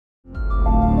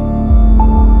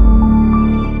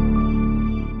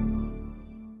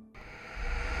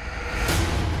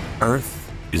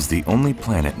is the only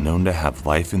planet known to have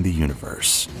life in the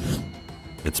universe.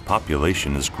 Its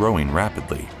population is growing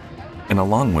rapidly, and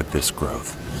along with this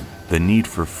growth, the need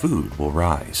for food will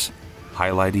rise,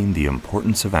 highlighting the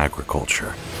importance of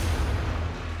agriculture.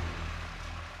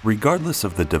 Regardless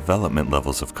of the development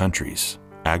levels of countries,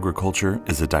 agriculture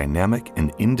is a dynamic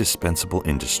and indispensable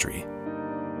industry.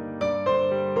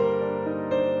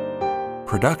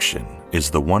 Production is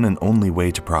the one and only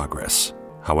way to progress.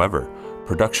 However,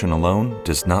 production alone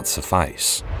does not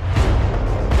suffice.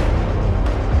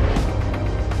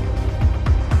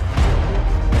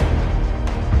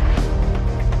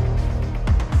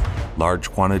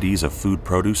 Large quantities of food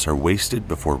produce are wasted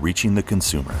before reaching the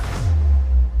consumer.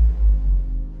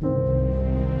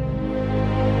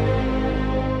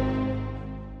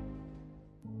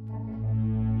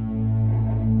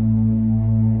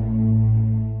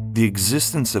 The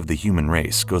existence of the human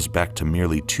race goes back to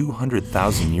merely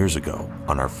 200,000 years ago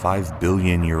on our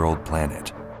 5-billion-year-old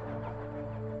planet.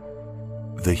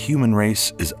 The human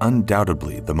race is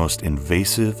undoubtedly the most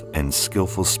invasive and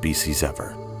skillful species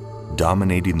ever,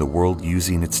 dominating the world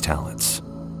using its talents.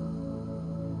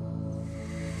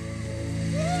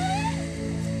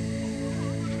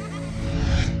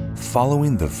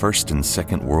 Following the First and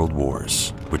Second World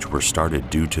Wars, which were started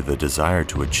due to the desire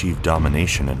to achieve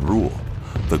domination and rule,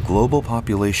 the global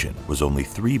population was only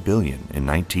 3 billion in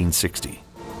 1960.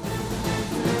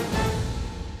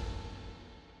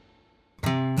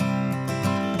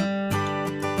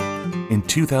 In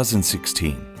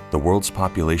 2016, the world's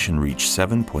population reached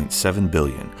 7.7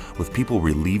 billion, with people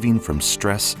relieving from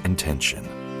stress and tension.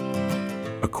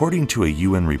 According to a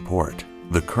UN report,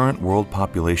 the current world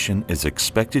population is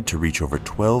expected to reach over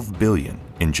 12 billion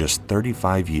in just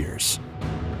 35 years.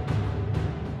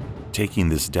 Taking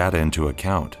this data into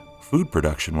account, food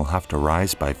production will have to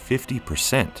rise by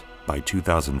 50% by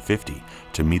 2050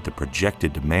 to meet the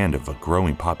projected demand of a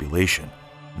growing population.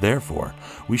 Therefore,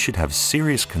 we should have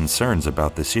serious concerns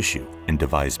about this issue and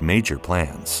devise major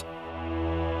plans.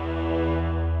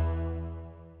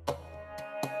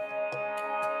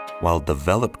 While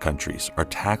developed countries are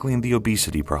tackling the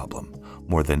obesity problem,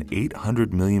 more than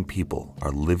 800 million people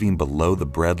are living below the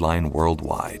breadline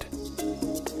worldwide.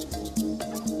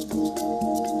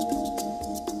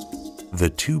 The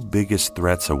two biggest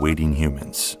threats awaiting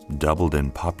humans, doubled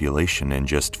in population in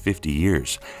just 50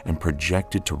 years and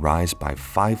projected to rise by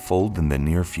 5-fold in the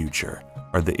near future,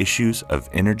 are the issues of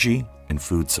energy and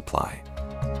food supply.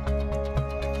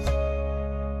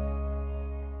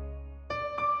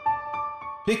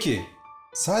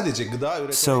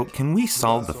 So, can we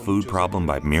solve the food problem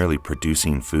by merely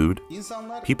producing food?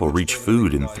 People reach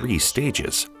food in 3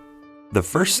 stages. The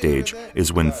first stage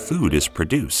is when food is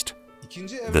produced.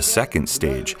 The second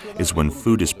stage is when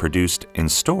food is produced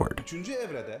and stored.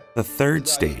 The third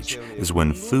stage is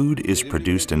when food is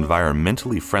produced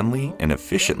environmentally friendly and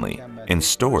efficiently and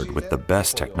stored with the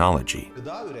best technology.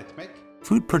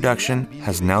 Food production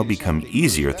has now become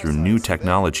easier through new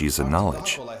technologies and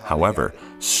knowledge. However,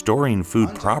 storing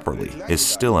food properly is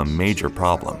still a major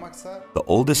problem. The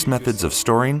oldest methods of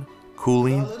storing,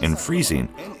 cooling, and freezing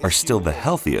are still the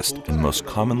healthiest and most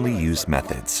commonly used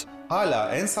methods.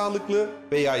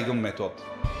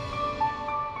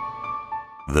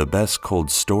 The best cold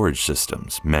storage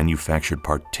systems, manufactured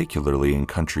particularly in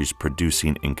countries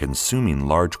producing and consuming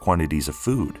large quantities of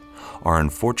food, are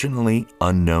unfortunately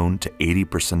unknown to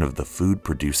 80% of the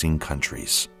food-producing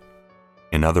countries.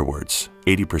 In other words,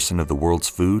 80% of the world's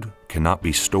food cannot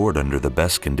be stored under the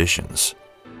best conditions.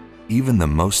 Even the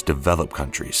most developed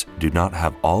countries do not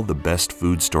have all the best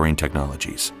food storing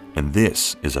technologies, and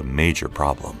this is a major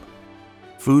problem.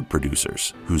 Food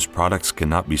producers, whose products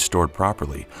cannot be stored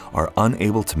properly, are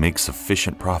unable to make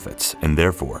sufficient profits and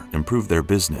therefore improve their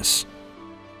business.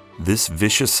 This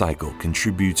vicious cycle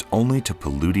contributes only to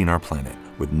polluting our planet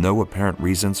with no apparent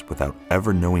reasons without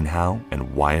ever knowing how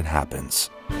and why it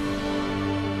happens.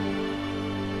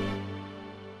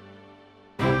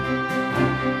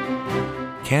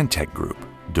 Cantek Group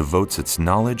devotes its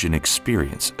knowledge and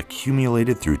experience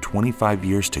accumulated through 25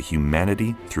 years to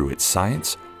humanity through its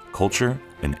science, culture,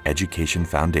 and education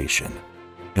foundation.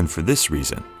 And for this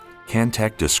reason,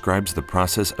 Cantek describes the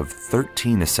process of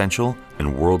 13 essential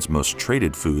and world's most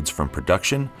traded foods from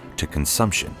production to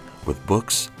consumption with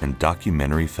books and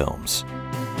documentary films.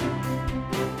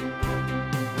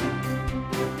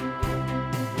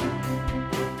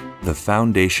 The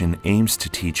foundation aims to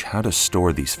teach how to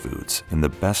store these foods in the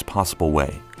best possible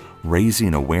way,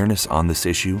 raising awareness on this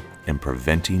issue and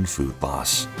preventing food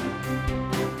loss.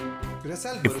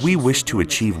 If we wish to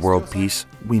achieve world peace,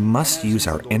 we must use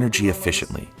our energy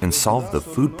efficiently and solve the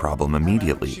food problem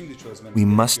immediately. We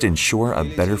must ensure a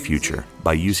better future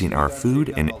by using our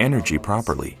food and energy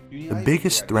properly. The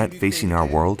biggest threat facing our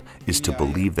world is to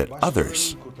believe that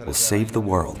others will save the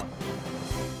world.